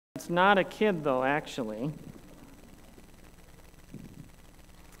It's not a kid, though, actually.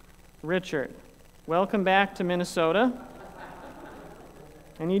 Richard, welcome back to Minnesota.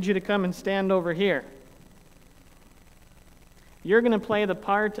 I need you to come and stand over here. You're going to play the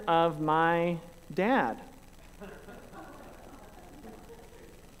part of my dad.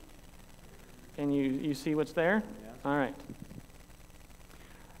 And you see what's there? Yeah. All right.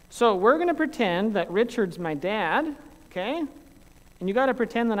 So we're going to pretend that Richard's my dad, okay? And you got to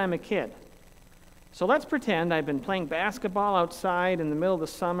pretend that I'm a kid. So let's pretend I've been playing basketball outside in the middle of the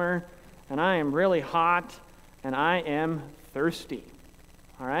summer, and I am really hot, and I am thirsty.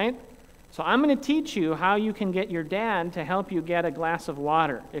 All right? So I'm going to teach you how you can get your dad to help you get a glass of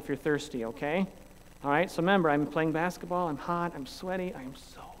water if you're thirsty, okay? All right? So remember, I'm playing basketball, I'm hot, I'm sweaty, I'm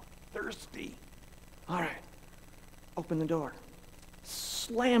so thirsty. All right. Open the door.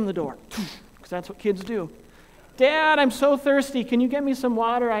 Slam the door, because that's what kids do. Dad, I'm so thirsty. Can you get me some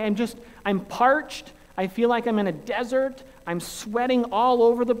water? I'm parched. I feel like I'm in a desert. I'm sweating all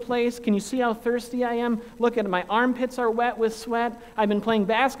over the place. Can you see how thirsty I am? Look at my armpits are wet with sweat. I've been playing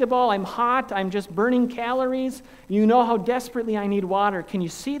basketball. I'm hot. I'm just burning calories. You know how desperately I need water. Can you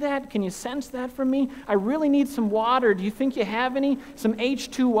see that? Can you sense that from me? I really need some water. Do you think you have any? Some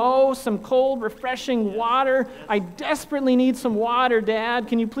H2O, some cold, refreshing water. I desperately need some water, Dad.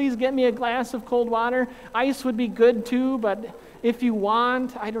 Can you please get me a glass of cold water? Ice would be good too, but if you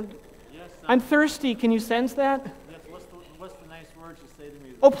want, I'm thirsty. Can you sense that? What's the nice words you say to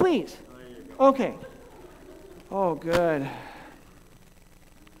me? Oh, please. Okay. Oh, good.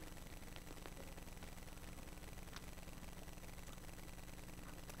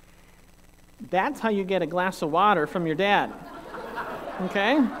 That's how you get a glass of water from your dad.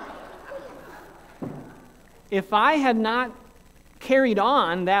 Okay? If I had not carried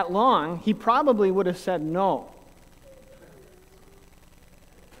on that long, he probably would have said no.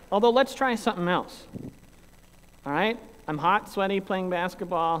 Although, let's try something else. All right? I'm hot, sweaty, playing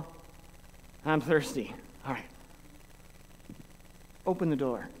basketball. I'm thirsty. All right. Open the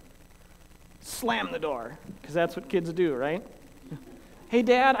door. Slam the door, because that's what kids do, right? Hey,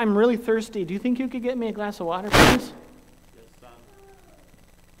 Dad, I'm really thirsty. Do you think you could get me a glass of water, please? Yes, son.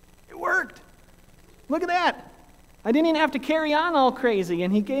 It worked. Look at that. I didn't even have to carry on all crazy,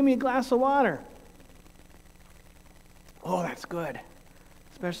 and he gave me a glass of water. Oh, that's good.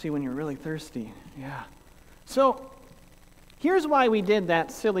 Especially when you're really thirsty. Yeah. So, here's why we did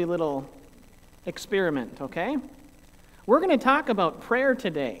that silly little experiment, okay? We're going to talk about prayer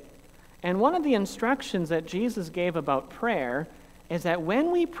today. And one of the instructions that Jesus gave about prayer is that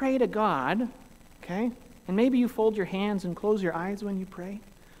when we pray to God, okay, and maybe you fold your hands and close your eyes when you pray,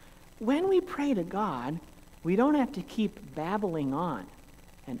 when we pray to God, we don't have to keep babbling on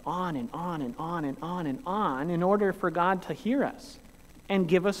and on and on and on and on and on in order for God to hear us and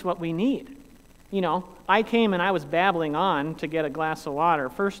give us what we need. You know, I came and I was babbling on to get a glass of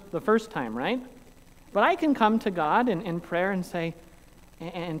water the first time, right? But I can come to God in prayer and say,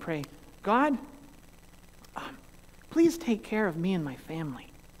 and pray, God, please take care of me and my family.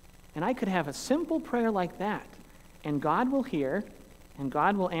 And I could have a simple prayer like that, and God will hear, and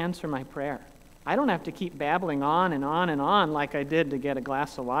God will answer my prayer. I don't have to keep babbling on and on and on like I did to get a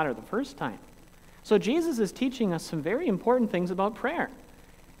glass of water the first time. So Jesus is teaching us some very important things about prayer.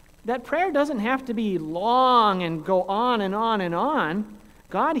 That prayer doesn't have to be long and go on and on and on.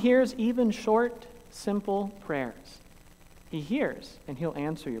 God hears even short, simple prayers. He hears, and he'll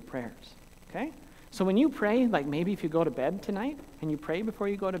answer your prayers. Okay? So when you pray, like maybe if you go to bed tonight, and you pray before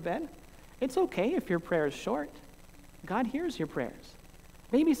you go to bed, it's okay if your prayer is short. God hears your prayers.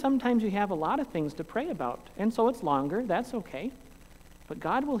 Maybe sometimes you have a lot of things to pray about, and so it's longer. That's okay. But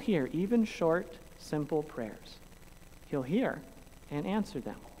God will hear even short, simple prayers. He'll hear and answer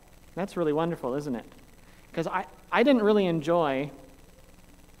them. That's really wonderful, isn't it? Because I didn't really enjoy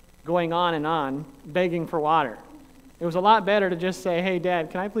going on and on begging for water. It was a lot better to just say, hey,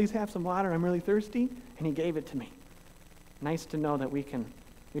 Dad, can I please have some water? I'm really thirsty. And he gave it to me. Nice to know that we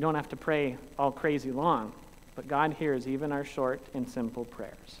don't have to pray all crazy long, but God hears even our short and simple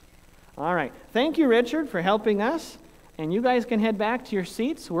prayers. All right. Thank you, Richard, for helping us. And you guys can head back to your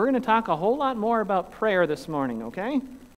seats. We're going to talk a whole lot more about prayer this morning, okay?